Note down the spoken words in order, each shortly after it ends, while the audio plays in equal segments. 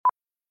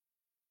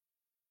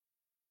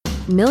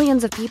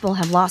Millions of people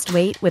have lost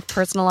weight with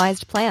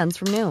personalized plans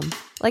from Noom.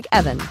 Like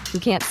Evan, who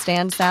can't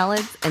stand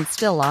salads and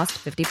still lost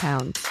 50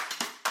 pounds.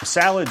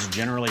 Salads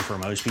generally for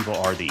most people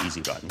are the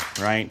easy button,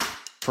 right?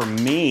 For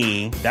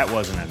me, that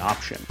wasn't an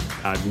option.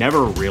 I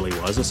never really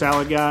was a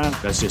salad guy.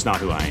 That's just not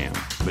who I am.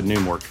 But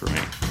Noom worked for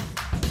me.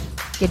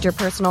 Get your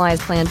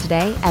personalized plan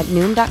today at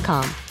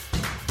Noom.com.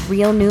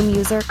 Real Noom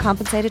user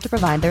compensated to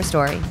provide their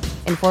story.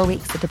 In 4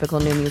 weeks, the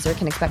typical Noom user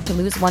can expect to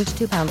lose 1 to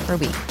 2 pounds per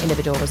week.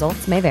 Individual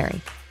results may vary.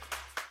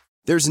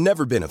 There's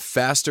never been a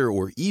faster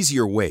or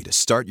easier way to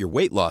start your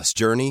weight loss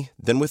journey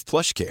than with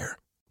PlushCare.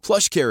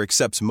 PlushCare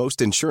accepts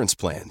most insurance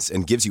plans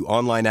and gives you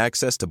online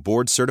access to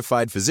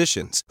board-certified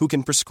physicians who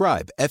can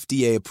prescribe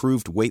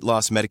FDA-approved weight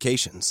loss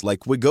medications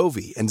like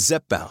Wegovy and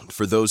Zepbound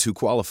for those who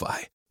qualify.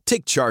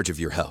 Take charge of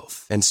your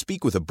health and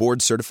speak with a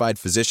board-certified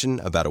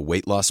physician about a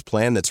weight loss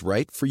plan that's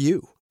right for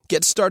you.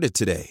 Get started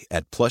today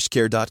at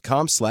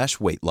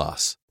plushcare.com/weight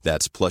loss.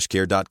 That's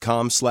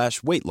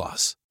plushcare.com/weight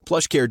loss.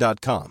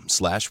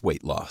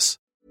 plushcare.com/weight loss.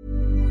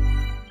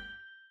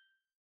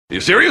 Are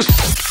you serious?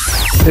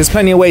 There's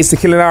plenty of ways to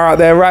kill an hour out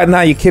there. Right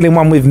now, you're killing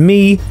one with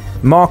me,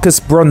 Marcus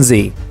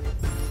Bronzy.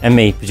 And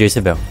me,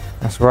 producer Bill.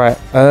 That's right.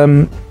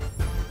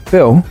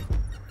 Bill,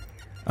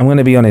 I'm going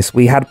to be honest.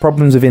 We had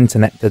problems with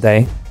internet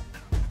today.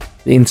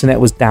 The internet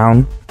was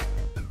down.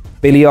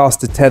 Billy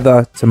asked to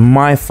tether to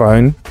my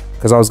phone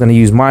because I was going to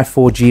use my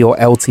 4G or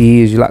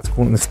LTE, as you like to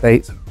call it in the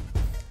States.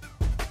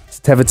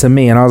 Tethered to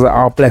me, and I was like,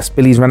 oh bless,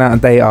 Billy's run out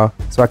of data.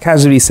 So I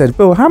casually said,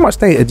 Bill, how much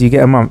data do you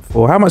get a month?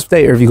 Or how much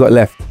data have you got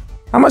left?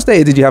 How much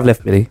data did you have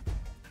left, Billy?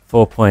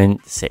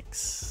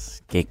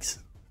 4.6 gigs.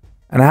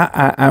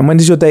 And when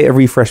does your data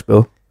refresh,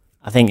 Bill?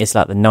 I think it's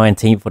like the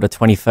 19th or the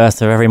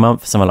 21st of every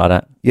month, something like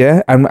that.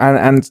 Yeah,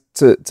 and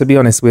to be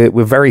honest,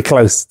 we're very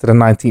close to the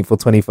 19th or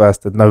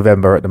 21st of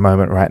November at the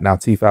moment right now,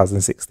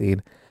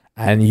 2016.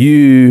 And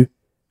you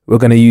were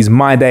going to use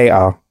my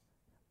data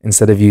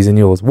instead of using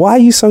yours. Why are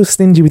you so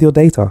stingy with your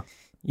data?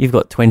 You've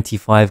got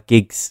 25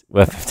 gigs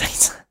worth of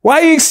data. Why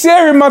are you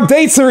sharing my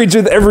data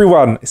with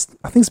everyone?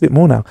 I think it's a bit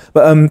more now,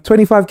 but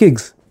 25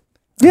 gigs.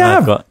 Yeah,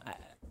 I've got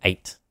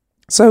 8.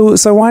 So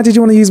why did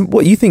you want to use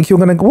what you think you're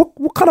going to...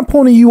 What kind of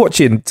porn are you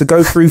watching to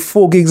go through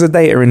 4 gigs of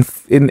data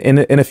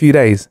in a few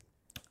days?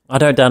 I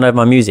don't download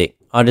my music.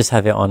 I just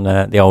have it on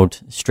the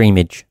old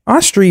Streamage. I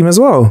stream as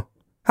well.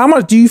 How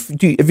much do you...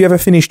 Have you ever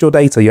finished your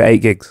data, your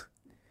 8 gigs?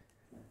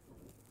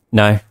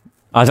 No.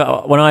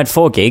 When I had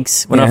 4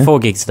 gigs, I had 4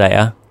 gigs of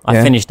data,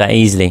 I finished that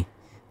easily.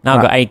 Now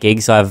I've got 8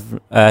 gigs. I've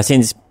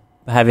since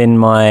having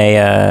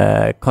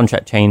my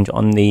contract change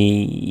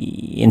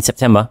in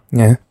September.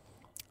 Yeah,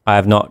 I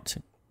have not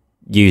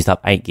used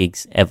up 8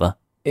 gigs ever.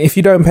 If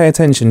you don't pay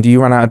attention, do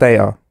you run out of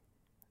data?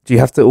 Do you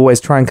have to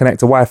always try and connect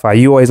to Wi-Fi?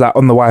 You always like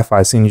on the Wi-Fi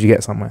as soon as you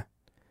get somewhere?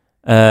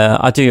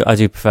 I do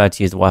prefer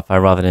to use the Wi-Fi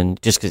rather than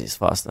just because it's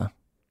faster.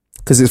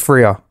 Because it's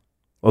freer,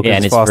 or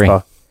and it's faster. Free.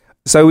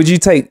 So would you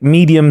take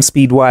medium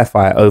speed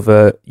Wi-Fi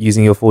over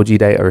using your 4G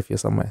data if you're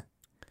somewhere?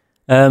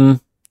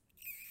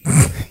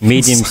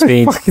 Medium so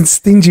speed. Fucking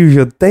stingy with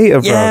your data,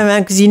 bro. Yeah,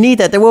 man, because you need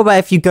that. What about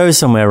if you go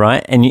somewhere,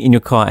 right, and you're in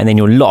your car and then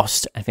you're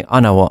lost? I think,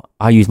 I know what,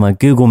 I use my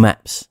Google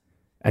Maps.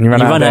 And you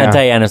run out of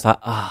data and it's like,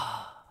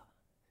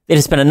 they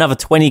just spend another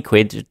 20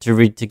 quid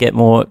to get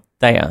more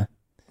data.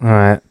 All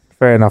right,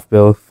 fair enough,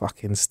 Bill.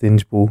 Fucking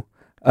stinge ball.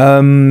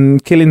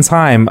 Killing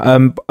time.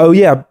 Oh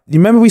yeah, you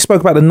remember we spoke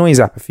about the Noise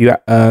app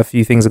a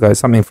few things ago,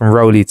 something from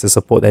Rolly to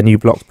support their new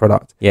Blocks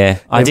product. Yeah,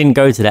 I didn't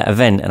go to that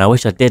event and I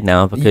wish I did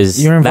now because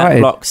that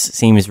Blocks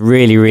seems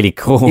really, really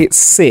cool. It's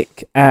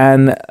sick,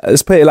 and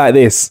let's put it like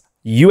this.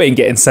 You ain't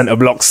getting sent a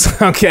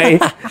Blocks, okay?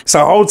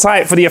 So hold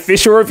tight for the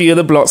official review of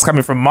the Blocks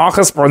coming from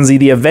Marcus Bronzy,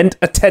 the event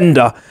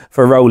attender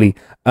for Rolly.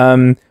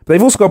 But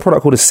they've also got a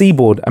product called a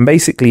Seaboard, and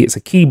basically it's a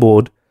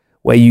keyboard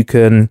where you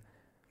can...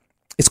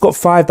 It's got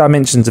 5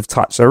 dimensions of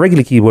touch. So a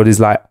regular keyboard is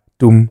like,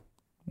 doom,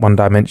 1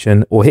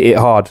 dimension, or hit it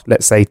hard,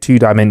 let's say 2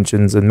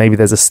 dimensions, and maybe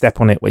there's a step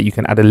on it where you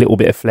can add a little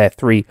bit of flair,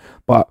 3.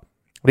 But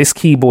this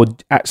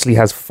keyboard actually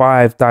has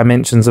 5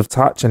 dimensions of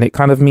touch, and it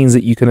kind of means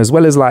that you can, as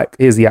well as like,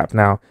 here's the app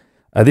now.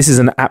 This is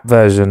an app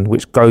version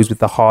which goes with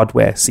the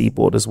hardware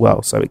Seaboard as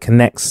well. So it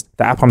connects,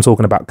 the app I'm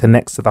talking about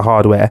connects to the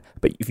hardware.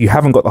 But if you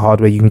haven't got the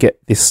hardware, you can get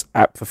this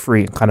app for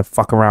free and kind of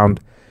fuck around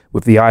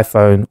with the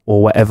iPhone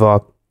or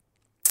whatever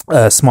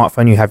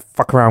smartphone you have,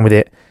 fuck around with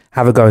it,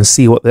 have a go and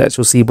see what the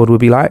actual Seaboard would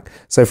be like.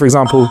 So for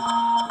example,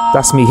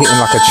 that's me hitting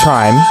like a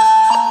chime,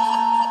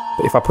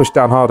 but if I push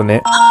down hard on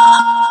it,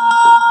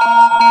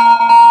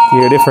 you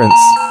hear a difference.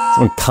 It's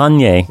on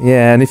Kanye.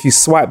 Yeah, and if you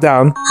swipe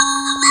down,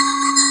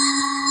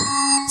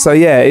 so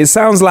yeah, it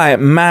sounds like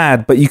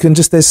mad, but you can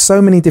just, there's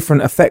so many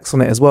different effects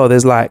on it as well.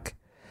 There's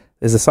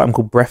something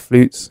called breath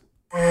flutes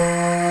to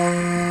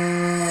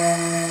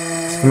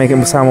make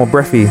it sound more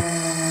breathy.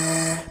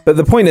 But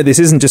the point of this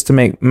isn't just to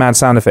make mad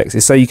sound effects.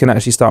 It's so you can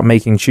actually start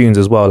making tunes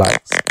as well, like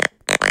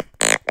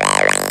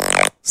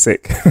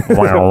sick.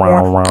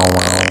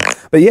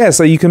 But yeah,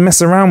 so you can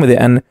mess around with it.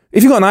 And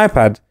if you've got an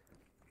iPad,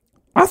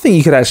 I think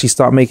you could actually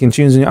start making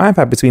tunes on your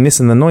iPad between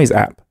this and the Noise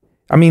app.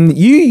 I mean,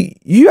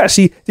 you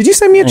actually, did you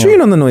send me a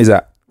tune on the Noise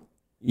app?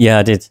 Yeah,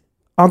 I did.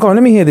 Oh, go on.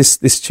 Let me hear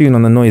this tune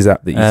on the Noise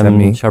app that you sent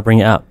me. Shall I bring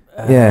it up?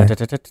 Yeah.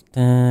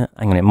 Hang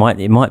on,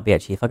 it might be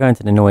actually. If I go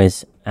into the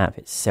Noise app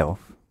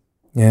itself.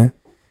 Yeah.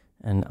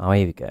 And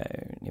here we go.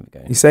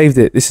 You saved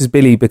it. This is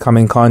Billy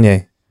becoming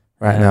Kanye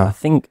now. I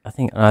think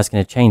I was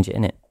going to change it,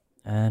 innit?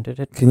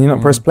 Can you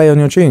not press play on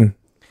your tune?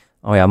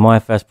 Oh yeah, my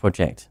first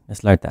project.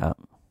 Let's load that up.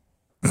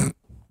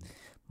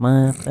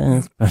 My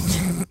first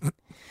project.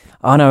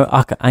 Oh no,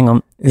 hang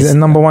on. Is it a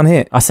number one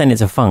hit? I send it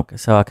to Funk,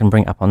 so I can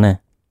bring it up on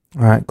there.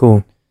 All right,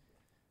 cool.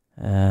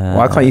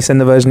 Why can't you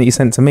send the version that you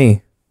sent to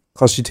me?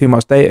 Costs you too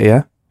much data,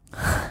 yeah?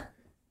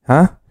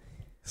 Huh?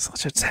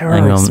 Such a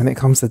terrorist when it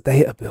comes to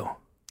data, Bill.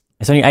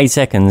 It's only 8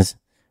 seconds,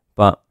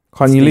 but...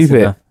 Can't you loop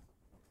it?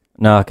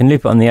 No, I can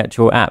loop it on the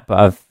actual app, but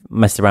I've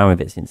messed around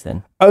with it since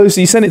then. Oh,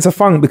 so you sent it to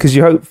Funk because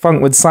you hope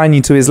Funk would sign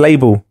you to his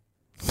label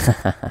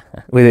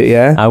with it,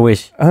 yeah? I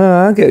wish.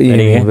 Oh, I get what you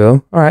mean,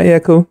 Bill. All right, yeah,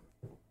 cool.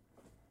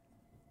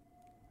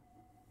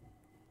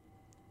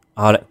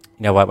 Oh, you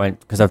know what? I won't,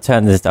 because I've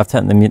turned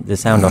the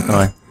sound off, haven't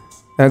I?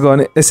 Now go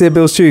on, let's hear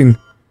Bill's tune.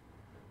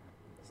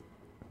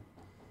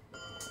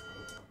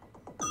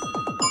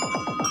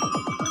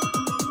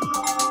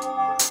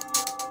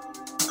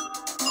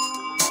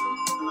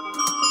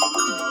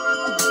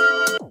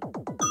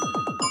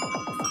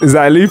 Is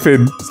that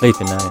looping? It's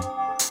looping now.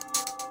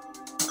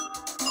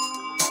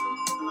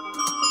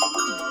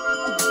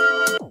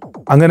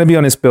 I'm going to be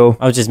honest, Bill.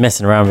 I was just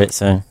messing around with it,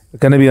 so... I'm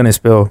going to be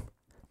honest, Bill.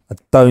 I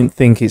don't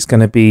think it's going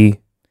to be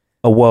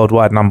a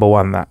worldwide number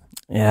one, that.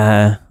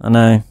 Yeah, I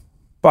know.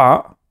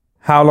 But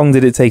how long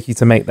did it take you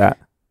to make that?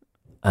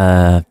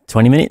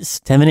 20 minutes?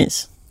 10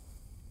 minutes?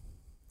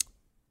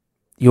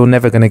 You're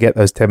never going to get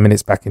those 10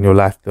 minutes back in your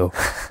life, Bill.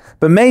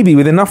 But maybe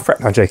with enough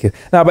prep, I'm joking.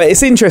 No, but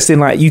it's interesting,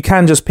 like, you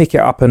can just pick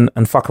it up and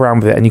fuck around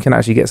with it, and you can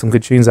actually get some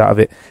good tunes out of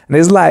it. And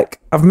there's like,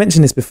 I've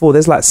mentioned this before,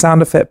 there's like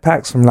sound effect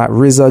packs from like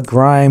RZA,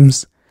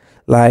 Grimes,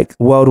 like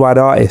worldwide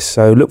artists.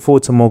 So look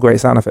forward to more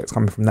great sound effects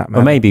coming from that,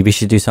 man. Or maybe we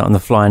should do something on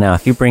the fly now.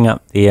 If you bring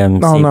up the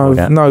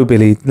No,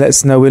 Billy.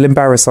 We'll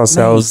embarrass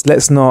ourselves. Mate.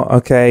 Let's not,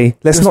 okay.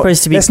 Let's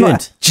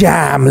not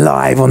jam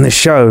live on the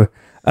show.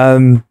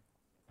 But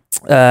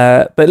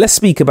let's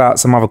speak about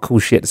some other cool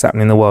shit that's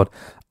happening in the world.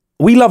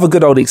 We love a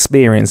good old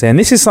experience, and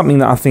this is something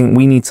that I think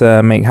we need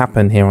to make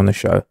happen here on the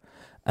show.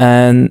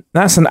 And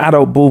that's an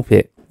adult ball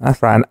pit.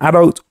 That's right. An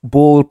adult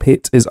ball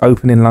pit is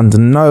open in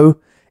London. No,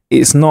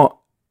 it's not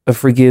a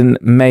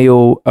friggin'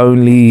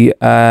 male-only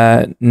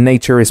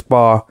naturist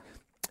bar.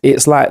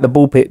 It's like the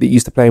ball pit that you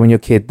used to play when you're a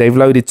kid. They've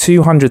loaded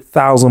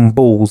 200,000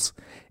 balls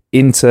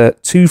into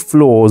 2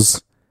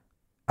 floors.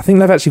 I think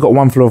they've actually got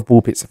 1 floor of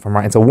ball pits, if I'm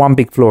right. It's a 1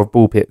 big floor of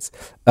ball pits.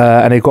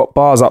 And they've got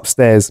bars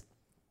upstairs.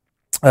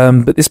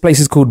 But this place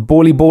is called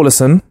Bally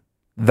Ballerson.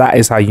 That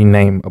is how you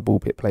name a ball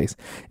pit place.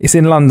 It's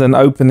in London,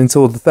 open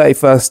until the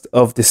 31st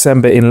of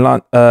December in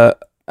London.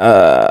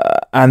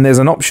 And there's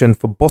an option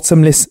for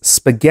bottomless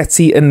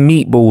spaghetti and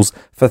meatballs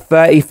for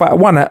 35.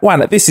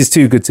 One, this is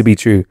too good to be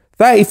true.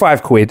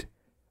 35 quid,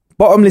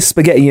 bottomless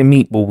spaghetti and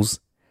meatballs,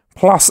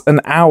 plus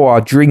an hour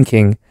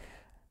drinking.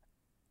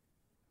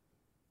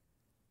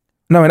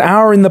 No, an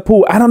hour in the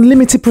pool and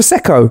unlimited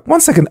Prosecco.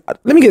 1 second,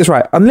 let me get this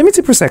right.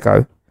 Unlimited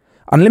Prosecco,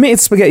 unlimited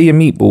spaghetti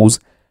and meatballs,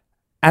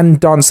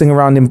 and dancing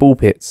around in ball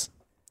pits.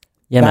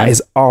 Yeah, that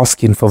is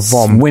asking for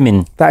vom.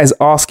 Women. That is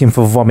asking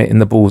for vomit in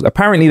the balls.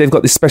 Apparently, they've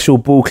got this special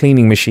ball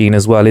cleaning machine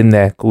as well in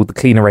there called the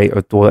Cleanerate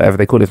or whatever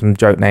they call it from the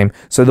joke name.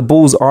 So the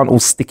balls aren't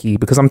all sticky,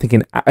 because I'm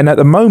thinking, and at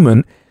the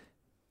moment,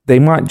 they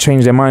might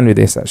change their mind with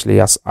this,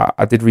 actually.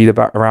 I did read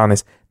about around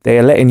this. They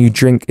are letting you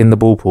drink in the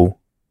ball pool.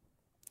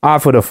 I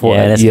would have thought,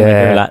 that's gonna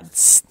go like...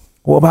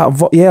 What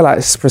about, like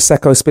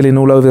Prosecco spilling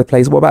all over the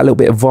place? What about a little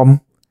bit of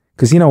vom?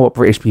 Because you know what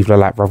British people are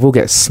like, bruv. We'll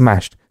get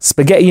smashed.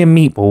 Spaghetti and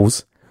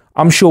meatballs.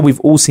 I'm sure we've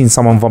all seen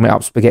someone vomit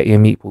up spaghetti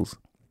and meatballs.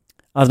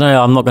 I don't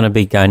know. I'm not going to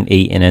be going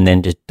eating and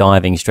then just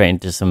diving straight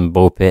into some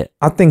ball pit.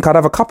 I think I'd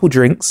have a couple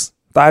drinks,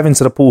 dive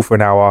into the pool for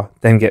an hour,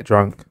 then get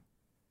drunk.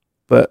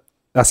 But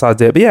that's how I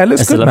do it. But yeah, it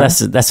looks good, man.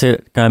 That's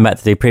going back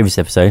to the previous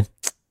episode.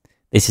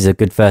 This is a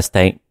good first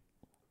date.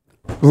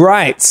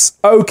 Right.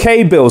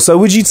 Okay, Bill. So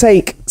would you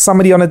take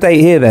somebody on a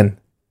date here then?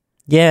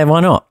 Yeah,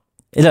 why not?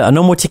 Look, a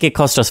normal ticket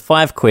cost us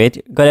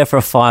 £5. Go there for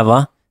a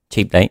 £5.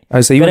 Cheap date.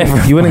 Oh, so you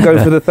wouldn't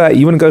go for the 30?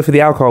 You wouldn't go for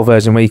the alcohol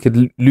version where you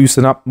could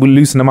loosen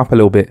them up a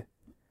little bit?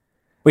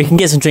 We can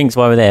get some drinks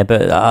while we're there,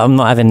 but I'm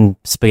not having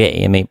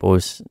spaghetti and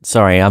meatballs.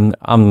 Sorry, I'm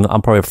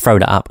probably throw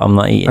that up. I'm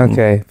not eating.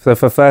 Okay, so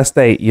for first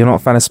date, you're not a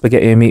fan of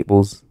spaghetti and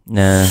meatballs?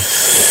 No.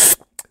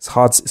 It's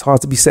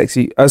hard to be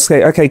sexy.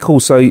 Okay, cool.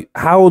 So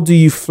how do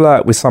you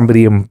flirt with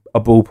somebody in a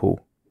ball pool?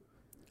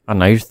 I don't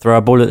know, you just throw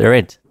a ball at their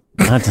head.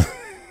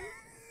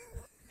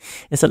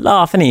 It's a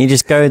laugh, isn't it? You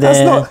just go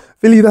there.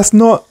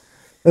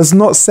 That's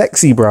not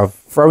sexy, bruv.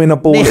 Throwing a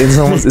ball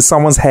in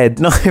someone's head.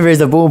 Not if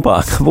it's a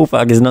ballpark. A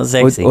ballpark is not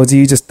sexy. Or do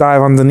you just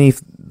dive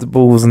underneath the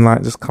balls and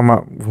like just come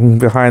up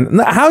behind?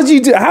 No, how do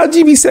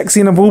you be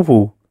sexy in a ball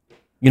pool?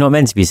 You're not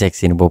meant to be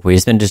sexy in a ball pool. You're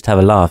just meant to just have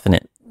a laugh,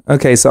 innit?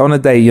 Okay, so on a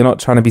date, you're not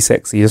trying to be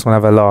sexy. You just want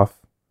to have a laugh.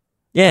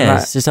 Yeah,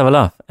 just have a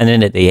laugh. And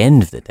then at the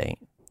end of the date,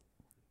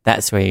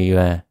 That's where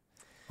you...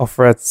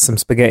 Offer her some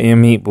spaghetti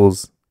and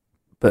meatballs,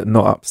 but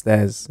not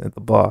upstairs at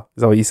the bar.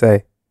 Is that what you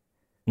say?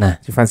 Nah. Do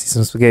you fancy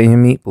some spaghetti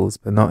and meatballs,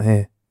 but not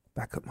here?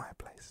 Back at my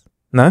place.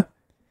 No?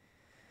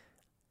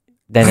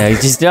 No,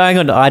 just hang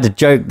on. I had a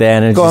joke there,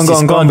 and it's Go on,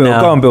 just Bill.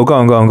 now. Go on, Bill. Go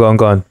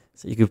on.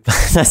 So you could.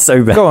 That's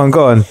so bad. Go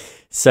on.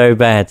 So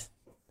bad.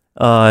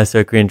 Oh, it's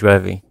so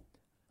cringeworthy.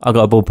 I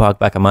got a ballpark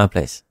back at my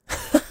place.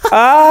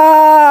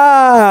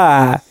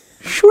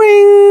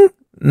 Swing.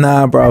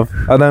 Nah, bro.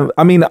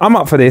 I'm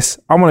up for this.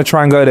 I want to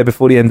try and go there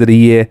before the end of the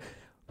year.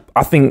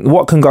 I think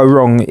what can go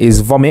wrong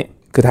is vomit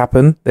could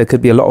happen. There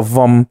could be a lot of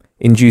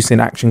vom-inducing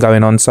action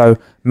going on. So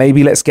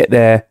maybe let's get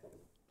there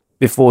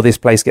before this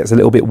place gets a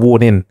little bit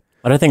worn in.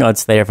 I don't think I'd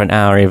stay there for an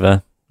hour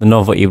either. The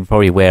novelty would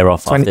probably wear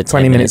off 20 after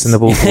 10 minutes in the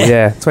ball pool.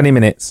 Yeah, 20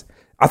 minutes.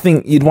 I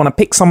think you'd want to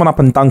pick someone up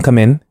and dunk them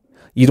in.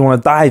 You'd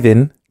want to dive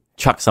in.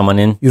 Chuck someone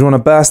in. You'd want to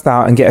burst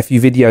out and get a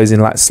few videos in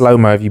like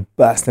slow-mo of you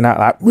bursting out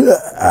like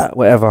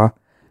whatever.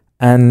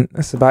 And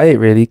that's about it,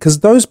 really.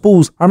 Because those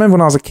balls, I remember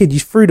when I was a kid, you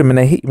threw them and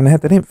they hit you in the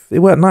head. It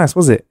weren't nice,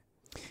 was it?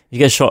 You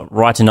get shot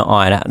right in the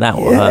eye. That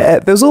will hurt. Yeah,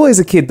 there was always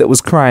a kid that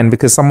was crying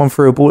because someone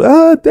threw a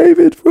ball.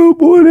 David threw a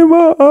ball in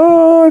my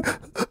eye.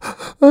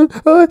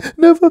 I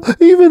never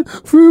even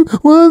threw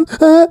one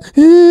at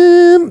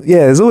him.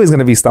 Yeah, there's always going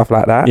to be stuff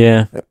like that.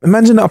 Yeah.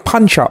 Imagine a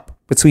punch-up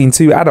between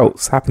two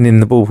adults happening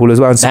in the ball pool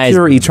as well. And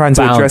security trying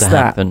to address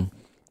that.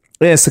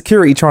 Yeah,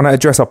 security trying to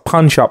address a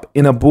punch-up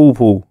in a ball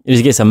pool. You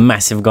just get some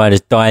massive guy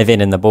just dive in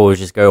and the balls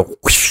just go...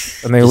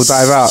 whoosh, and they all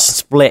dive out.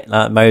 Split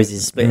like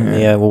Moses splitting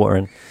the water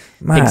and...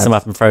 Mad. Picks them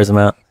up and throws them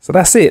out. So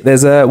that's it.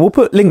 We'll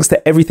put links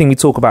to everything we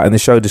talk about in the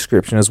show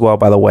description as well,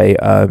 by the way.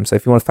 So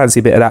if you want to fancy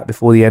a bit of that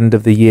before the end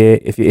of the year,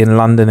 if you're in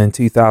London in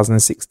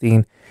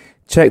 2016,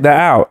 check that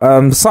out.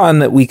 Something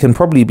that we can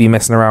probably be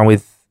messing around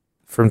with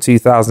from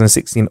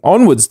 2016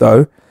 onwards,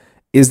 though,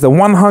 is the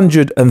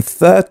 $130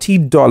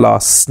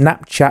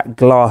 Snapchat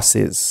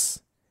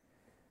glasses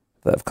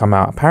that have come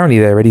out. Apparently,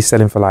 they're already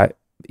selling for like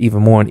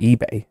even more on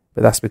eBay.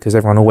 But that's because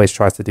everyone always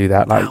tries to do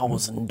that. Like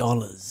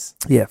 $1,000.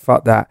 Yeah,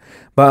 fuck that.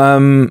 But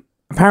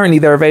apparently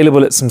they're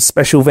available at some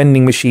special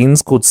vending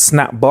machines called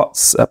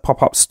Snapbots at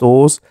pop-up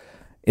stores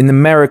in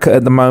America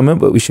at the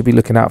moment, but we should be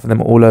looking out for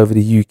them all over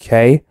the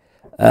UK.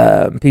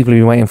 People have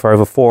been waiting for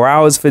over 4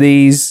 hours for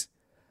these,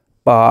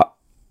 but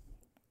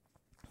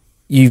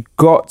you've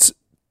got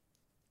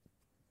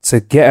to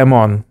get them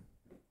on.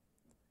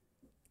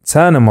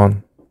 Turn them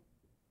on.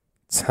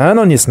 Turn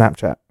on your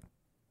Snapchat.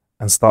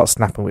 And start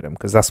snapping with them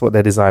because that's what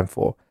they're designed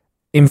for.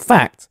 In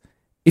fact,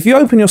 if you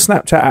open your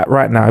Snapchat app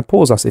right now,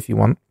 pause us if you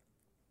want.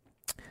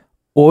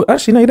 Or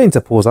actually, no, you don't need to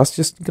pause us.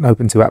 Just you can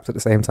open two apps at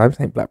the same time. It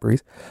ain't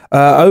Blackberries.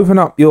 Open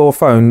up your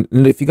phone.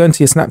 If you go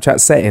into your Snapchat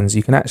settings,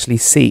 you can actually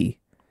see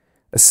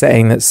a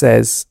setting that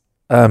says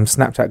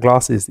Snapchat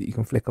glasses that you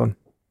can flick on.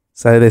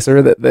 So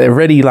they're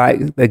ready,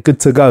 like they're good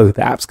to go.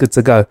 The app's good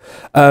to go.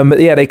 But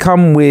yeah, they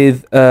come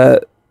with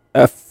a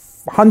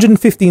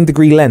 115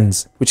 degree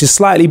lens, which is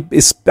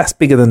that's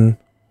bigger than,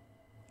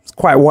 it's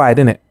quite wide,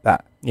 isn't it?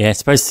 That yeah, it's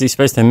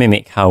supposed to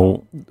mimic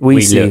how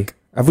we look.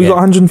 Have we got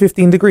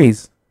 115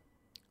 degrees?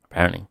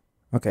 Apparently.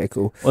 Okay,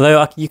 cool.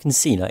 Although you can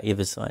see like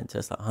either side, so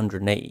it's like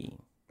 180.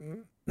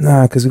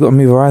 Nah, because we've got to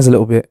move our eyes a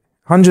little bit.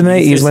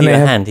 180 is when they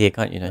have hand here,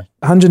 can't you? Know?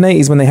 180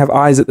 is when they have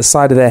eyes at the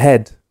side of their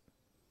head.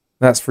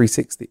 That's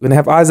 360. When they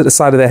have eyes at the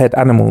side of their head,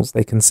 animals,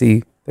 they can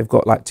see. They've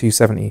got like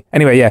 270.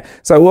 Anyway, yeah.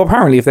 So, well,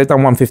 apparently, if they've done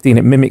 115,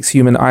 it mimics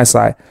human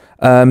eyesight.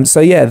 So,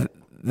 yeah,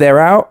 they're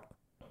out.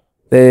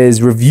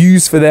 There's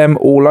reviews for them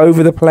all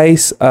over the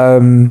place.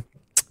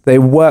 They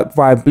work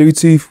via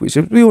Bluetooth, which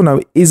we all know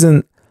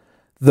isn't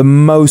the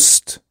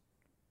most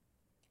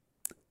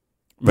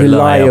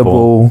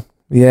reliable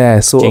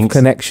sort Jinx. of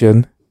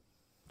connection.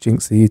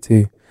 Jinx to you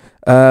too.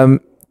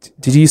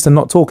 Did you used to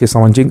not talk if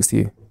someone jinxed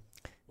you?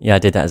 Yeah, I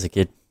did that as a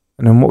kid.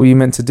 And then what were you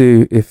meant to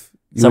do if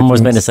someone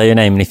was meant to say your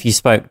name, and if you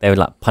spoke, they would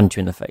like punch you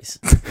in the face.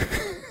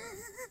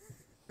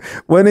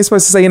 Weren't they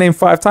supposed to say your name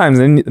 5 times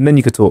and then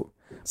you could talk?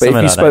 But Something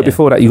if you like spoke that,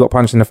 before that, you got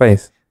punched in the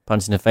face.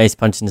 Punch in the face,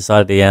 punch in the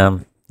side of the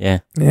arm. Yeah.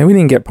 Yeah, we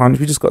didn't get punched.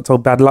 We just got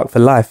told bad luck for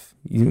life.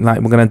 We're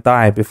going to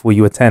die before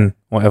you were 10,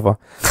 whatever.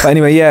 But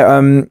anyway,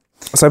 yeah.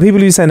 So people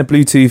who are saying the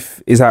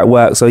Bluetooth is how it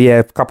works. So yeah,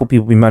 a couple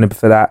people been moaning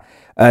for that.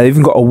 They've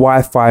even got a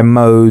Wi-Fi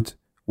mode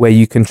where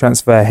you can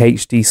transfer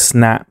HD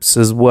snaps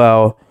as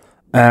well.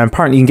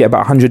 Apparently you can get about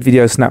 100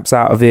 video snaps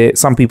out of it.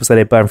 Some people say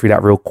they burn through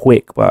that real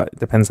quick, but it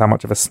depends how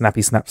much of a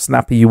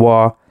snapper you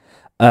are.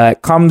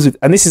 It comes with,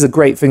 and this is a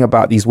great thing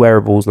about these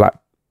wearables like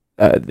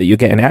that you're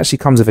getting. It actually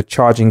comes with a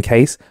charging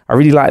case. I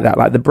really like that.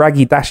 Like the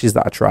Braggy Dashes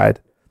that I tried,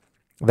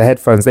 the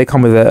headphones, they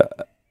come with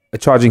a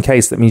charging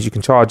case that means you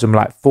can charge them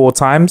like 4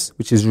 times,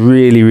 which is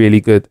really, really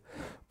good.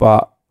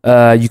 But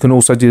you can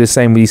also do the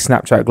same with these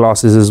Snapchat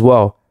glasses as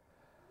well.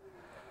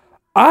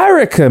 I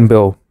reckon,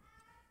 Bill,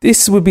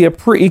 this would be a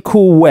pretty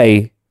cool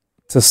way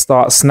to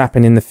start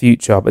snapping in the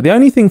future. But the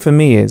only thing for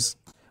me is,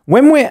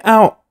 when we're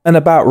out and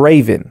about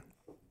raving,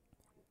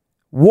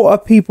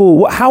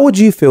 how would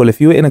you feel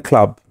if you were in a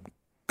club,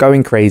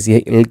 going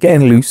crazy,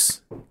 getting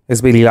loose,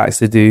 as Billy likes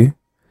to do,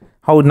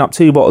 holding up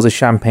 2 bottles of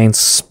champagne,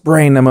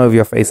 spraying them over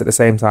your face at the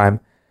same time,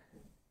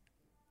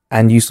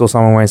 and you saw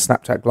someone wearing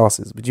Snapchat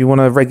glasses, would you want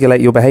to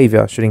regulate your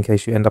behaviour, should in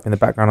case you end up in the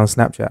background on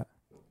Snapchat?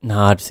 No,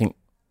 I just think,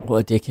 what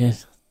a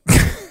dickhead.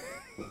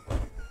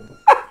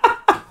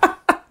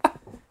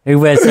 Who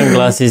wears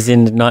sunglasses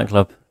in the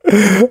nightclub?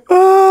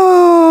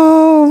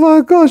 Oh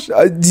my gosh!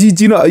 Do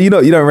you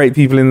don't rate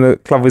people in the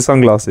club with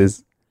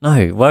sunglasses?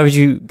 No, why would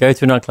you go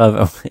to a nightclub?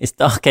 Oh, it's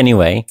dark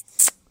anyway,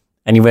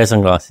 and you wear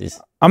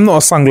sunglasses. I'm not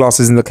a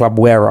sunglasses in the club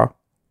wearer.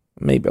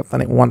 Maybe I've done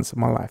it once in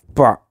my life,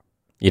 but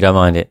you don't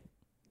mind it.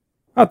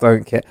 I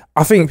don't care.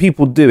 I think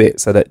people do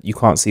it so that you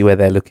can't see where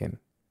they're looking.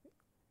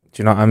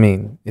 Do you know what I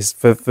mean? It's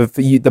for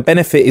you. The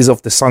benefit is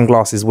of the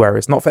sunglasses wearer.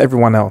 It's not for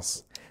everyone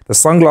else. The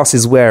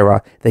sunglasses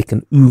wearer, they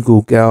can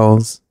oogle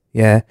girls.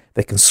 Yeah,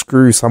 they can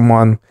screw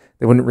someone.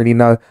 They wouldn't really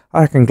know.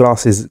 I reckon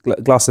glass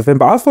of him.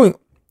 But I thought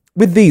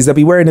with these, they'll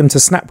be wearing them to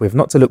snap with,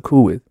 not to look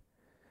cool with.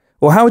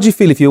 Or how would you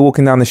feel if you were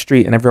walking down the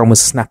street and everyone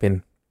was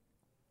snapping?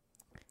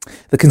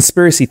 The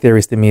conspiracy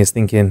theorist in me is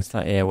thinking,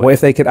 what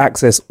if they could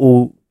access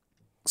all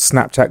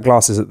Snapchat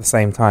glasses at the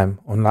same time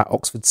on like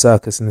Oxford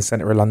Circus in the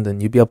centre of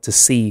London? You'd be able to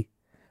see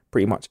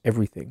pretty much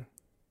everything.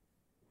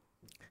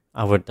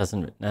 I'm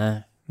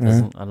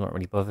not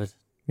really bothered.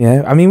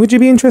 Yeah, I mean, would you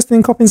be interested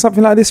in copying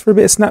something like this for a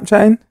bit of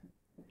Snapchatting?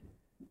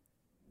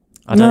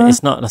 I don't. No.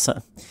 It's not.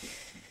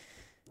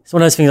 It's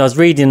one of those things I was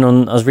reading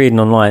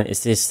online.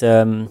 It's this.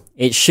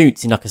 It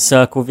shoots in like a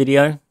circle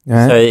video.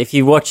 Yeah. So if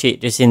you watch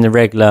it just in the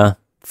regular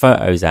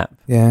Photos app,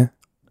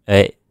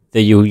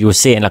 you'll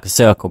see it in like a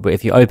circle. But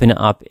if you open it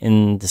up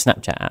in the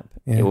Snapchat app,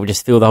 it will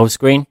just fill the whole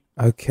screen.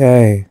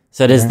 Okay.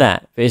 So there's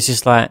that, but it's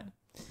just like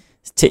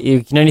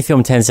you can only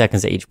film 10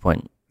 seconds at each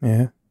point.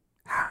 Yeah.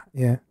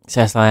 Yeah.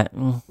 So it's like,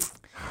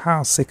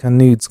 how sick are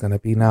nudes gonna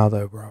be now,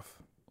 though, bruv?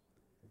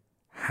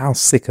 How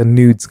sick are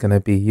nudes gonna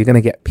be? You're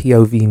gonna get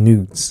POV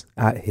nudes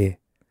out here,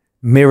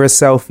 mirror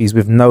selfies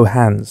with no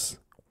hands.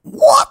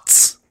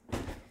 What?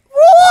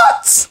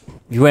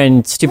 You're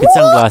wearing stupid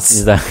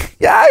sunglasses, though.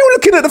 Yeah, you're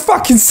looking at the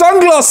fucking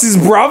sunglasses,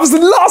 bruv. It's the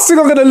last thing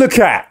I'm gonna look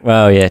at.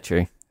 Well, yeah,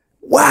 true.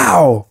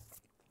 Wow.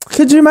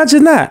 Could you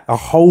imagine that? A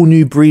whole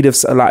new breed of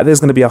there's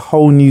gonna be a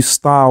whole new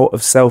style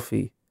of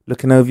selfie.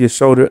 Looking over your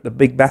shoulder at the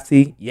big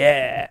batty,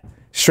 yeah.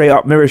 Straight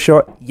up mirror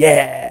shot,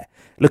 yeah.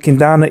 Looking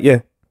down at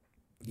you,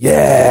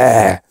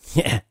 yeah.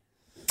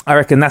 I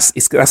reckon that's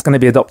going to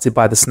be adopted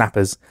by the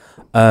snappers.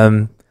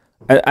 And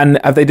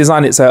have they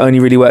designed it so it only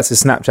really works with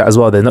Snapchat as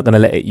well? They're not going to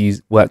let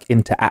it work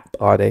into app,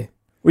 are they?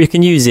 Well, you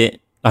can use it.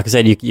 Like I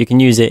said, you can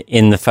use it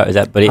in the Photos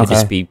app, but it'll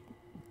just be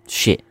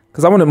shit.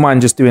 Because I wouldn't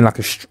mind just doing like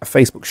a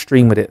Facebook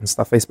stream with it and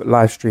stuff, Facebook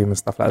live stream and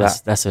stuff like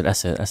that. That's an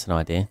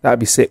idea. That'd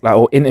be sick. Like,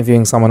 or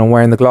interviewing someone and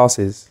wearing the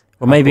glasses.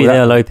 Well, maybe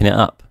they'll open it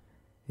up.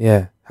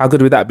 Yeah. How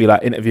good would that be?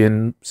 Like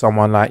interviewing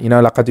someone like,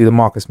 like I do the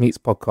Marcus Meets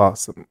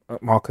podcast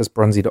at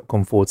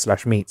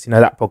marcusbronzy.com/meets.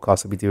 That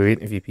podcast I'll be doing,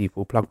 interview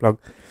people, plug.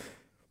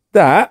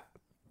 That,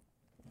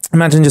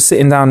 imagine just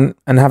sitting down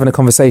and having a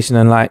conversation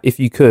and like, if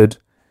you could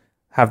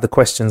have the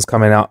questions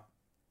coming out,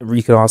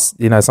 you could ask,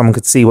 someone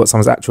could see what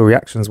someone's actual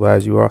reactions were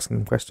as you were asking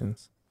them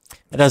questions.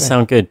 It does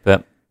sound good,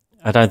 but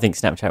I don't think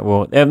Snapchat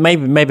will.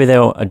 Maybe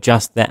they'll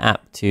adjust their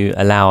app to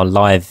allow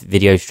live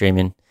video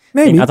streaming.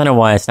 Maybe. I don't know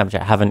why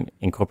Snapchat haven't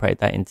incorporated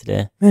that into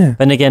there. Yeah. But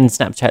then again,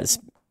 Snapchat's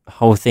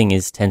whole thing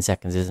is 10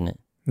 seconds, isn't it?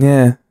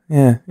 Yeah.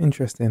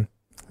 Interesting.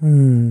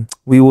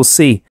 We will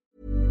see.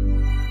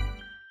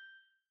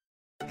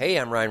 Hey,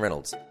 I'm Ryan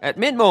Reynolds. At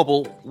Mint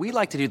Mobile, we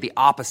like to do the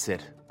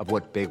opposite of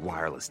what Big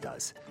Wireless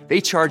does.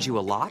 They charge you a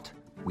lot.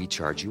 We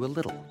charge you a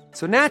little.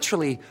 So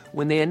naturally,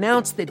 when they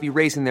announced they'd be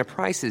raising their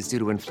prices due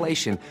to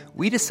inflation,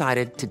 we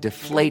decided to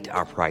deflate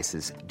our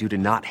prices due to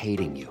not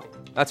hating you.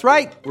 That's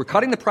right. We're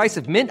cutting the price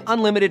of Mint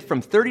Unlimited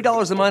from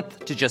 $30 a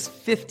month to just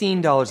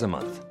 $15 a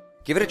month.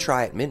 Give it a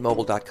try at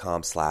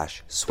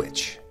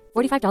mintmobile.com/switch.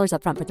 $45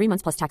 up front for 3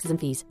 months plus taxes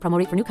and fees. Promo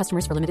rate for new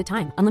customers for limited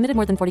time. Unlimited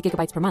more than 40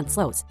 gigabytes per month.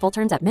 Slows full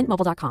terms at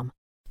mintmobile.com.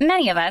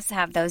 Many of us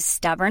have those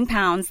stubborn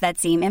pounds that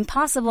seem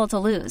impossible to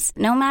lose,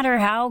 no matter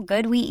how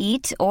good we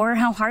eat or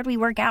how hard we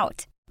work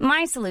out.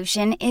 My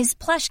solution is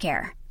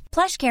PlushCare.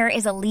 PlushCare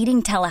is a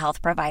leading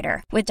telehealth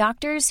provider with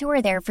doctors who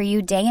are there for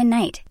you day and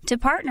night to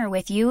partner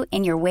with you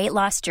in your weight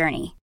loss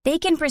journey. They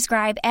can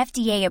prescribe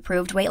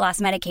FDA-approved weight loss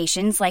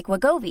medications like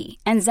Wegovy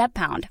and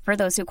Zepbound for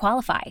those who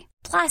qualify.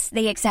 Plus,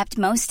 they accept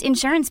most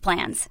insurance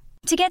plans.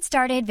 To get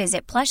started,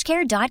 visit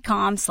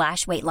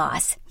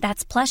plushcare.com/weightloss.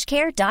 That's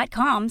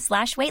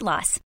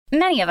plushcare.com/weightloss.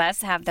 Many of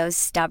us have those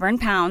stubborn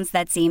pounds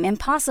that seem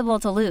impossible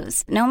to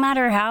lose, no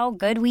matter how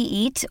good we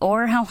eat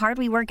or how hard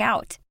we work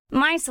out.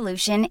 My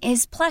solution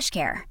is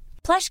PlushCare.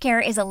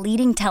 PlushCare is a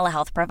leading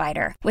telehealth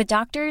provider with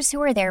doctors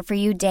who are there for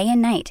you day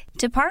and night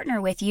to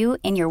partner with you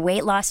in your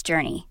weight loss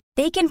journey.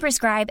 They can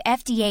prescribe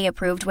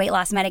FDA-approved weight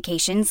loss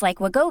medications like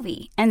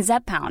Wegovy and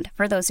Zepbound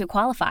for those who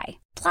qualify.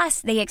 Plus,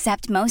 they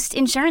accept most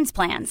insurance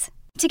plans.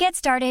 To get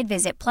started,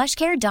 visit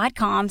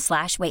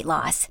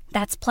plushcare.com/weightloss.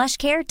 That's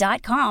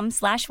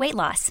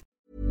plushcare.com/weightloss.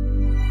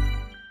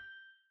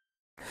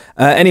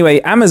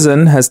 Anyway,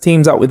 Amazon has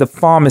teamed up with a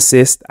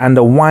pharmacist and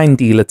a wine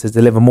dealer to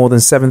deliver more than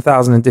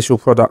 7,000 additional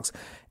products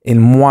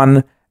in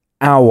 1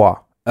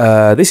 hour.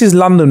 This is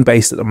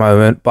London-based at the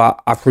moment,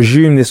 but I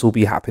presume this will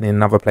be happening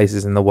in other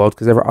places in the world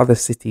because there are other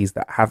cities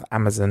that have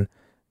Amazon.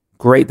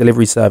 Great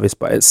delivery service,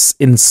 but it's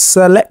in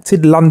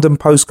selected London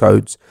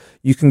postcodes.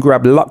 You can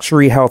grab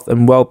luxury health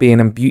and well-being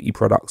and beauty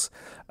products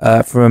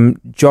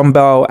from John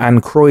Bell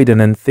and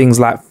Croydon, and things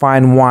like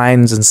fine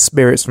wines and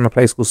spirits from a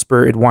place called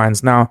Spirited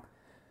Wines. Now,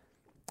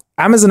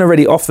 Amazon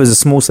already offers a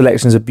small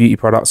selections of beauty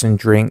products and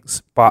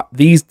drinks, but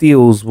these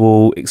deals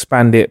will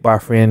expand it by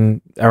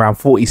offering around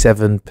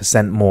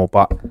 47% more.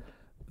 But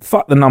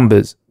fuck the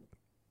numbers.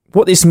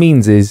 What this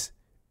means is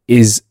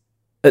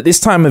at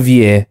this time of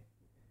year,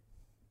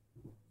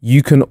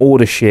 you can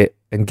order shit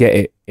and get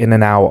it in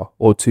an hour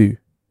or two.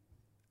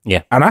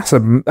 Yeah. And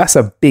that's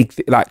a big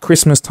thing. Like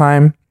Christmas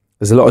time,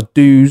 there's a lot of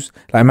do's.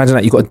 Like imagine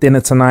that you got a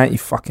dinner tonight, you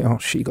fucking, oh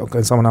shit, you got to go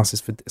in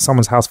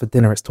someone's house for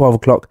dinner. It's 12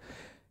 o'clock.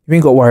 You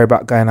ain't got to worry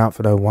about going out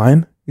for no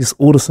wine. You just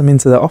order some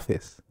into the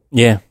office.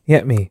 Yeah. You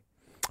get me?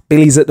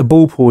 Billy's at the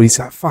ball pool. He's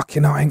like,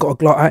 fucking hell, I ain't got a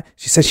glass.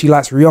 She says she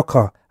likes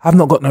Rioja. I've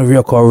not got no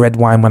Rioja or red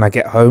wine when I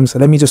get home. So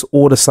let me just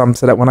order some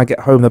so that when I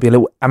get home, there'll be a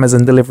little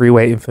Amazon delivery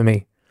waiting for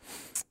me.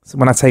 So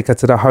when I take her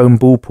to the home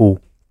ball pool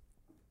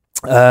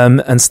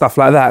and stuff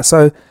like that.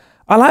 So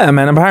I like that,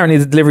 man. Apparently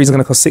the delivery is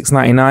going to cost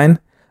 $6.99.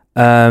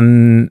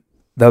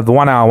 The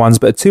 1 hour ones,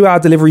 but a 2 hour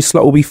delivery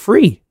slot will be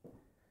free.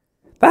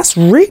 That's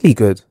really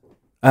good.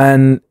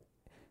 And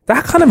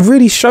that kind of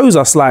really shows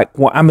us like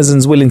what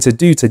Amazon's willing to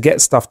do to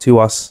get stuff to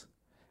us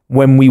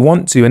when we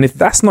want to. And if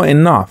that's not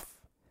enough,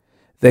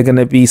 they're going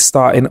to be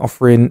starting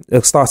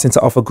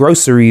to offer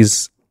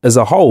groceries as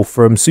a whole,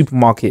 from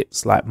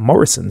supermarkets like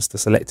Morrison's to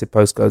selected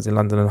postcodes in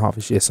London and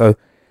Hertfordshire. So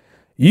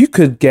you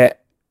could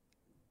get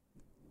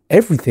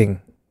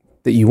everything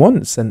that you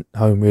want sent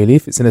home, really,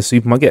 if it's in a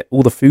supermarket.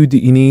 All the food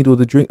that you need, all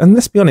the drink. And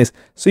let's be honest,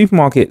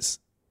 supermarkets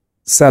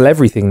sell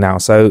everything now.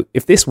 So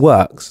if this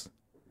works,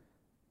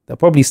 they'll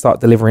probably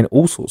start delivering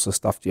all sorts of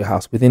stuff to your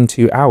house within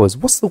 2 hours.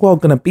 What's the world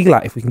going to be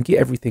like if we can get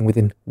everything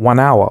within 1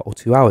 hour or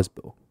 2 hours,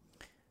 Bill?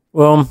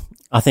 Well,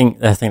 I think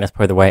that's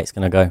probably the way it's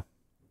going to go.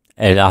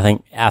 And I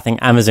think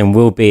Amazon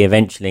will be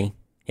eventually,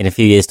 in a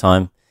few years'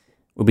 time,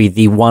 will be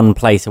the one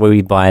place where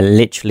we buy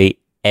literally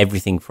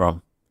everything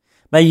from.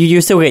 Maybe you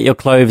still get your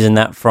clothes and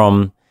that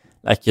from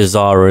like your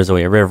Zara's or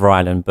your River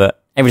Island,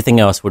 but everything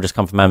else will just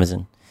come from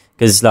Amazon.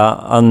 Because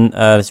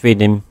I was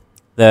reading,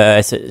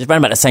 it's around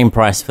about the same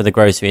price for the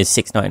grocery as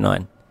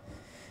 $6.99,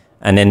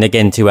 and then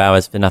again 2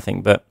 hours for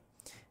nothing. But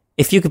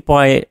if you could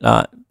buy it,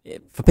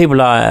 for people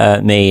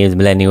like me as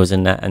millennials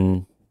and that,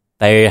 and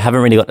they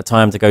haven't really got the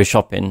time to go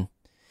shopping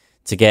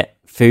to get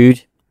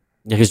food,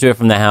 you can just do it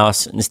from their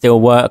house and still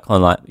work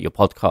on like your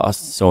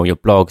podcasts or your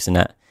blogs and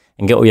that,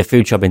 and get all your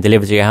food shopping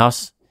delivered to your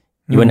house.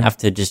 You wouldn't have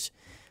to just,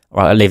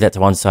 right, I'll leave that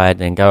to one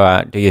side and go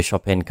out, do your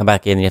shopping, come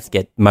back in, and you have to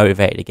get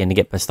motivated again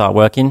to start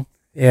working.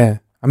 Yeah.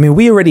 I mean,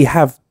 we already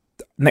have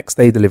next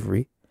day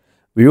delivery.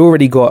 We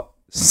already got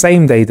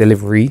same day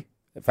delivery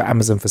for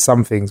Amazon for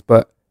some things,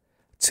 but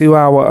 2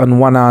 hour and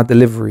 1 hour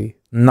delivery,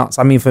 nuts.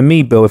 I mean, for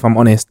me, Bill, if I'm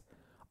honest,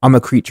 I'm a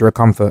creature of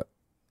comfort.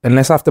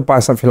 Unless I have to buy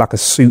something like a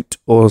suit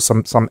or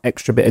some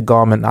extra bit of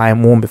garment that I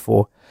haven't worn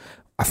before,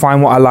 I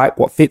find what I like,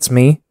 what fits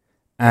me,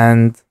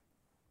 and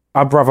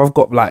I've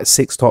got like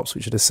 6 tops,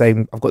 which are the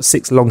same. I've got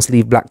 6 long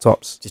sleeve black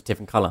tops. Just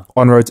different colour.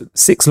 On road,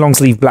 6 long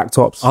sleeve black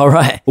tops. All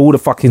right. All the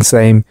fucking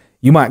same.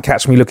 You might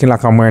catch me looking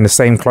like I'm wearing the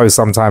same clothes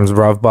sometimes,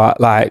 bruv,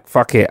 but like,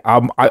 fuck it.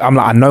 I'm like,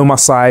 I know my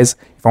size.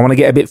 If I want to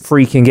get a bit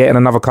freaky and get in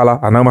another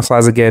colour, I know my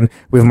size again.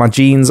 With my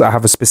jeans, I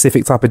have a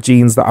specific type of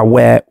jeans that I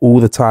wear all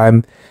the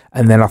time.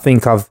 And then I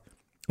think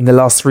in the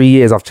last 3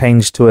 years, I've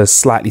changed to a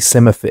slightly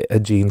slimmer fit a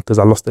jean because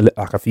I lost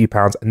a few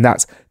pounds. And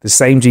that's the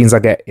same jeans I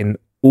get in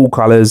all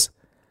colours.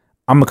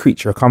 I'm a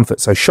creature of comfort.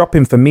 So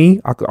shopping for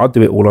me, I'll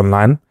do it all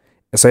online.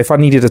 So if I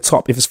needed a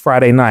top, if it's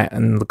Friday night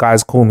and the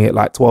guys call me at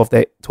like 12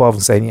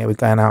 and saying, yeah, we're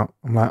going out,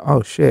 I'm like,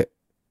 oh shit,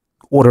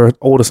 order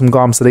some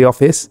garments to the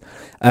office.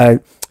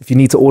 If you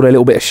need to order a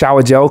little bit of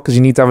shower gel because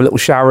you need to have a little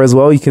shower as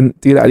well, you can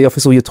do that at the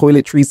office, or your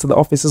toiletries to the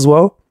office as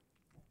well.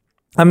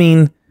 I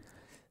mean,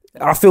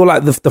 I feel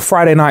like the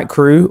Friday night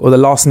crew or the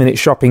last minute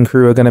shopping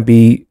crew are going to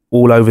be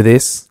all over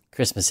this.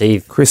 Christmas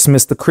Eve.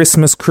 The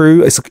Christmas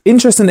crew. It's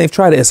interesting they've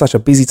tried it at such a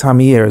busy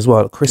time of year as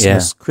well.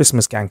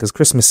 Christmas gang, because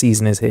Christmas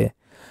season is here.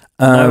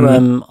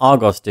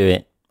 Argos do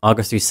it.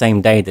 Argos do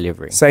same day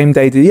delivery.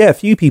 A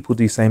few people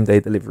do same day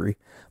delivery.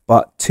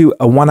 But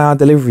a 1 hour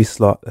delivery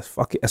slot, that's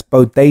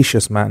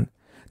bodacious, man.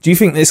 Do you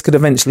think this could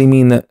eventually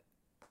mean that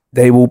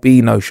there will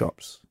be no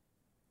shops?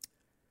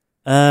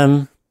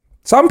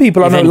 Some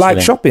people I know like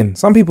shopping.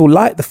 Some people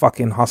like the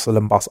fucking hustle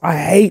and bustle. I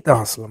hate the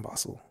hustle and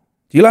bustle.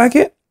 Do you like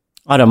it?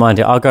 I don't mind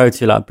it. I'll go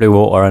to like Blue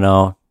Water and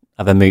I'll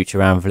have a mooch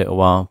around for a little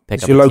while.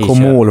 It's your local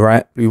mall,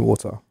 right? Blue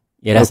Water.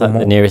 Yeah, that's like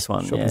the nearest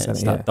one. Shopping centre,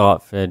 it's like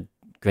Dartford,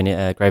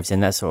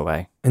 Gravesend, that sort of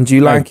way. And do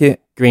you like it?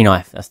 Green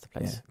Knife, that's the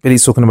place. Yeah.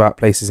 Billy's talking about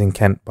places in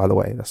Kent, by the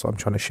way. That's what I'm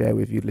trying to share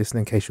with you,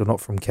 listening, in case you're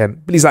not from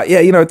Kent. Billy's like,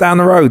 yeah, down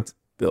the road,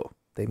 Bill.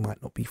 they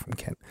might not be from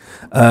Kent.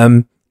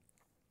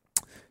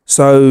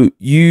 So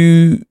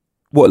you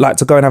like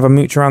to go and have a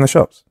mooch around the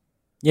shops?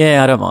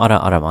 Yeah, I don't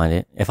mind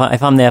it. If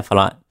I'm there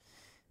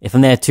if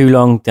I'm there too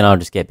long, then I'll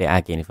just get a bit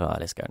aggy and feel like,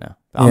 let's go now.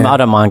 But I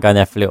don't mind going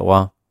there for a little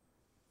while.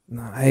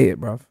 No, I hate it,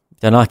 bruv.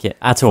 Don't like it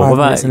at all. 5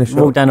 What minutes in about the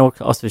shop. walk down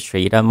Oxford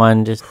Street? You don't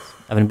mind just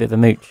having a bit of a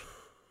mooch?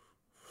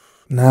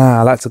 Nah,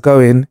 I like to go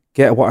in,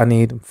 get what I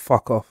need, and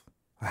fuck off.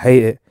 I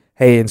hate it.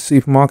 Hate it in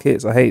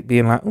supermarkets. I hate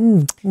being like,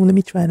 let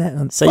me try that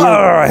on. So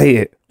I hate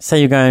it. Say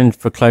you're going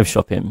for clothes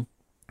shopping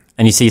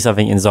and you see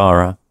something in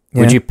Zara.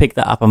 Yeah. Would you pick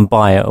that up and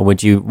buy it, or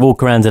would you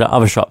walk around to the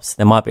other shops?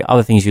 There might be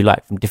other things you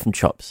like from different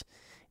shops.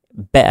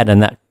 Better than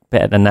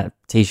that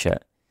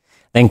t-shirt.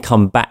 Then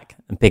come back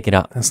and pick it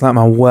up. That's like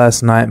my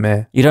worst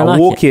nightmare. You don't I'll like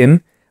walk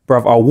in,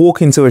 bruv. I'll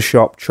walk into a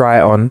shop, try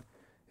it on.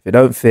 If it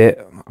don't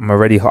fit, I'm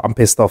already hot. I'm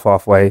pissed off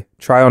halfway.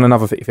 Try on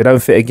another fit. If it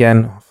don't fit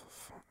again,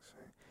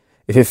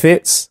 if it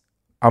fits,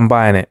 I'm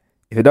buying it.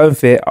 If it don't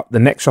fit, the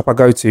next shop I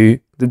go to,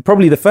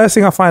 probably the first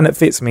thing I find that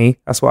fits me,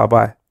 that's what I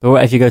buy. But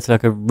what if you go to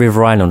like a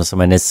River Island or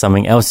somewhere and there's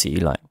something else that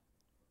you like?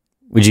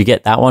 Would you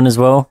get that one as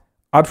well?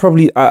 I'd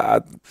probably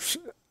I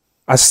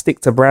stick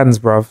to brands,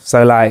 bruv.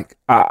 So like,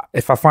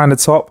 if I find a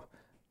top,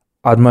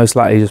 I'd most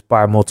likely just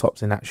buy more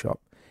tops in that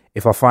shop.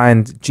 If I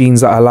find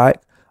jeans that I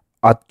like,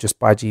 I'd just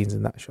buy jeans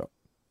in that shop.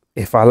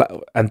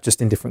 And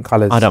just in different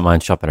colours. I don't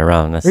mind shopping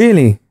around.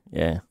 Really?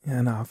 Yeah.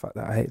 Yeah, no, fuck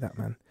that. I hate that,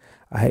 man.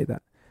 I hate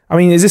that. I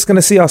mean, is this going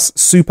to see us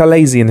super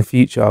lazy in the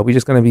future? Are we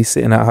just going to be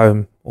sitting at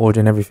home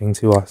ordering everything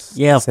to us?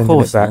 Yeah, of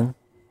course, man.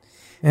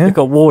 Yeah? You've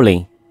got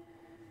WALL-E.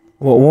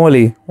 What,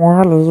 WALL-E?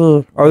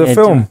 Oh, the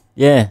film?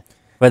 Yeah.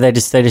 Where they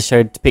just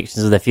showed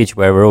depictions of the future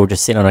where we're all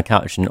just sitting on a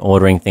couch and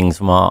ordering things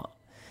from our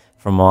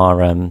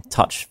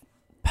touch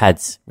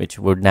pads, which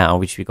we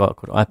got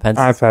called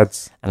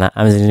iPads. And that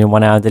Amazon in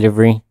 1 hour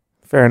delivery.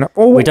 Fair enough.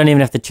 We don't even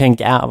have to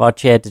get out of our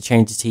chair to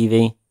change the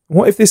TV.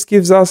 What if this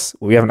gives us...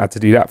 Well, we haven't had to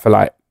do that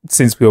for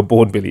since we were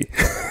born, Billy.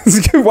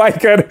 Why you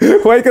gonna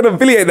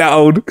Billy ain't that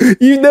old?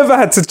 You never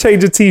had to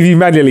change a TV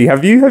manually,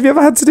 have you? Have you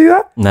ever had to do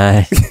that?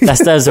 No, that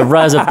was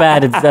a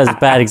bad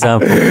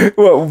example.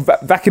 Well,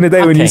 back in the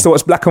day when you used to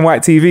watch black and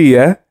white TV,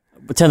 yeah.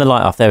 We'll turn the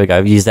light off. There we go.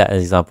 Use that as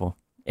an example.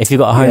 If you've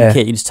got a home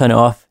kit, you just turn it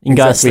off. You can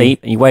go to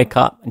sleep and you wake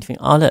up and you think,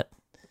 oh look.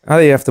 Oh,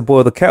 you have to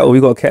boil the kettle. We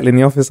got a kettle in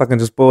the office. I can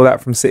just boil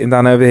that from sitting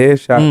down over here.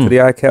 Shout out to the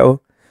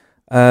iKettle.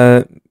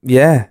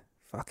 Yeah,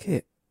 fuck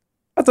it.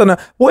 I don't know.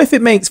 What if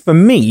it makes, for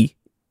me,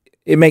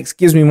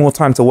 gives me more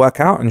time to work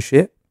out and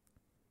shit?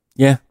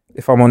 Yeah.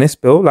 If I'm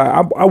honest, Bill,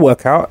 I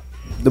work out.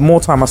 The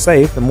more time I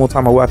save, the more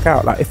time I work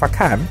out. If I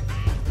can,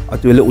 I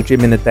do a little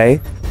gym in the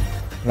day.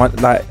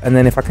 And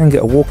then if I can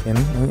get a walk in,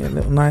 I'll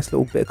get a nice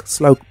little bit of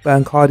slow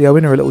burn cardio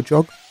in or a little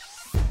jog.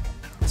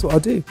 That's what I'll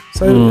do.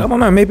 So I don't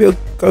know, maybe it'll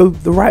go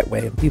the right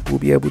way and people will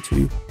be able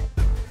to,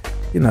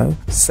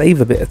 save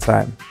a bit of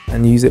time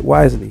and use it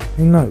wisely.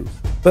 Who knows?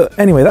 But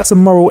anyway, that's a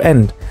moral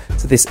end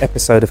to this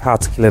episode of How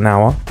to Kill an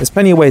Hour. There's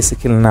plenty of ways to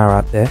kill an hour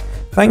out there.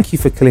 Thank you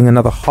for killing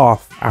another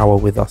half hour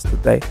with us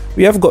today.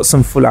 We have got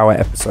some full hour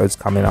episodes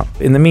coming up.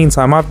 In the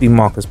meantime, I've been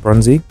Marcus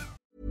Bronzy.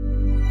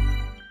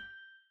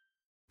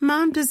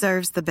 Mom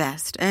deserves the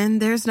best,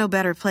 and there's no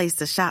better place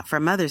to shop for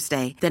Mother's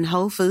Day than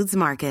Whole Foods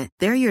Market.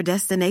 They're your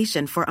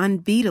destination for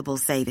unbeatable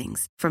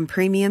savings, from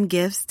premium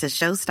gifts to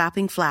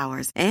show-stopping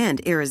flowers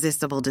and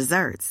irresistible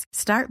desserts.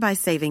 Start by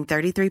saving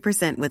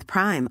 33% with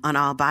Prime on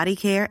all body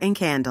care and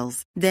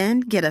candles.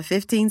 Then get a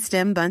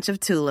 15-stem bunch of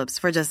tulips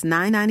for just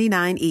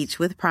 $9.99 each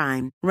with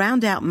Prime.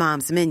 Round out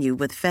Mom's menu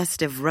with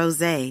festive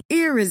rosé,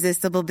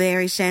 irresistible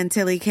berry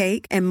chantilly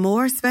cake, and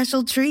more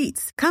special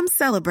treats. Come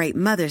celebrate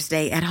Mother's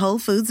Day at Whole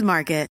Foods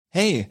Market.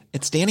 Hey,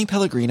 it's Danny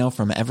Pellegrino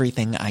from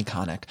Everything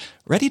Iconic.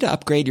 Ready to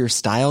upgrade your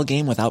style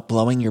game without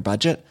blowing your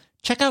budget?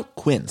 Check out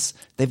Quince.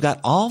 They've got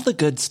all the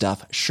good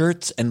stuff,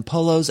 shirts and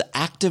polos,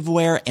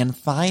 activewear, and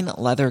fine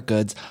leather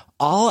goods,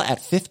 all at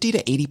 50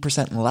 to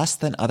 80% less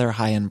than other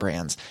high-end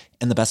brands.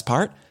 And the best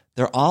part?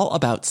 They're all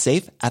about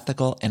safe,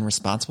 ethical, and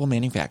responsible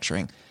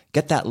manufacturing.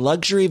 Get that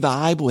luxury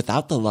vibe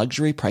without the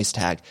luxury price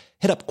tag.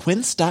 Hit up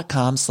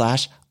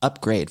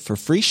quince.com/upgrade for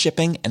free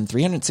shipping and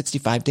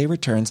 365-day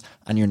returns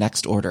on your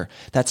next order.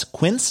 That's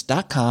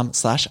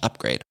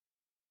quince.com/upgrade.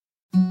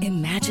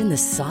 Imagine the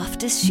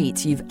softest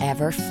sheets you've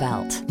ever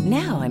felt.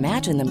 Now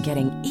imagine them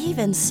getting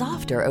even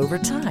softer over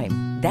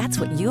time. That's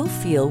what you'll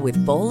feel with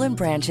Boll &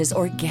 Branch's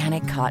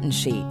organic cotton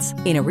sheets.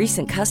 In a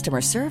recent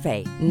customer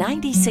survey,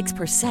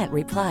 96%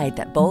 replied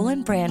that Boll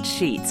 & Branch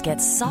sheets get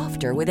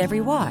softer with every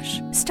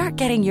wash. Start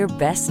getting your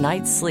best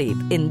night's sleep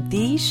in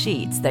these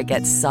sheets that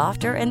get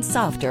softer and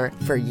softer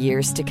for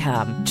years to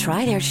come.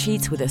 Try their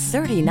sheets with a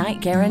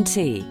 30-night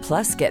guarantee.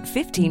 Plus, get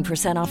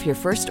 15% off your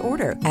first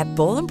order at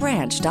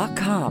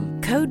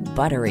bollandbranch.com. Code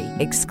BUTTERY.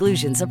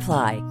 Exclusions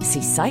apply.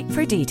 See site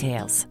for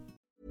details.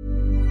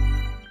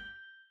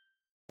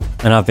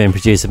 And I've been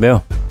Producer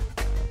Bill.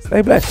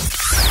 Stay blessed.